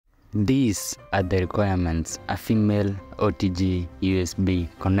These are the requirements: a female OTG USB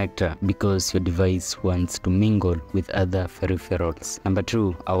connector because your device wants to mingle with other peripherals. Number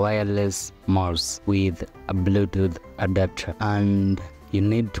 2, a wireless mouse with a Bluetooth adapter, and you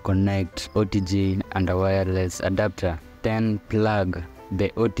need to connect OTG and a wireless adapter. Then plug the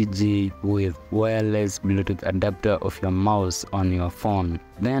OTG with wireless Bluetooth adapter of your mouse on your phone.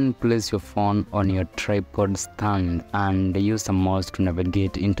 Then place your phone on your tripod stand and use a mouse to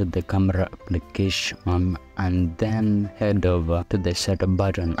navigate into the camera application, and then head over to the shutter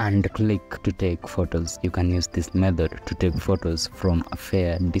button and click to take photos. You can use this method to take photos from a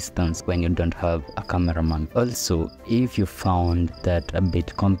fair distance when you don't have a cameraman. Also, if you found that a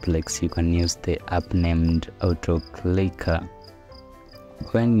bit complex, you can use the app named Auto Clicker.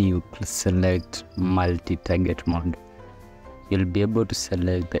 When you select multi-target mode, you'll be able to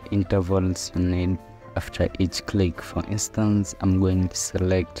select the intervals you need after each click. For instance, I'm going to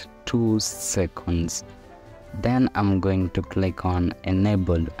select 2 seconds. Then I'm going to click on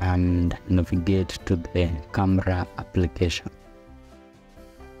Enable and navigate to the camera application.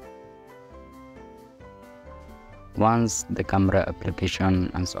 Once the camera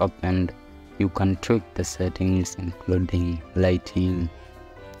application is opened, you can tweak the settings including lighting,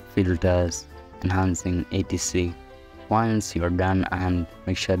 filters, enhancing, etc. Once you're done and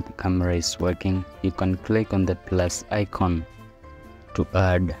make sure the camera is working, you can click on the plus icon to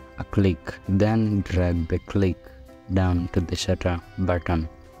add a click. Then drag the click down to the shutter button.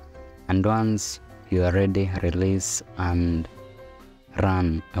 And once you are ready, release and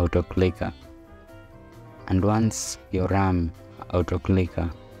run Auto Clicker. And once you run Auto Clicker,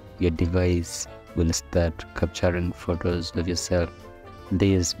 your device will start capturing photos of yourself.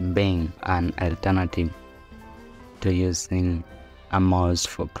 This being an alternative to using a mouse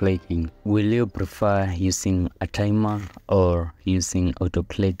for clicking. Will you prefer using a timer or using Auto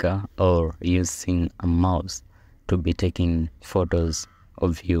Clicker or using a mouse to be taking photos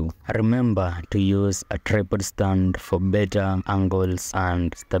of you? Remember to use a tripod stand for better angles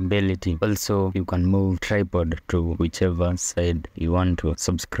and stability. Also, you can move tripod to whichever side you want to.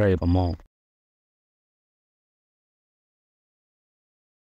 Subscribe for more.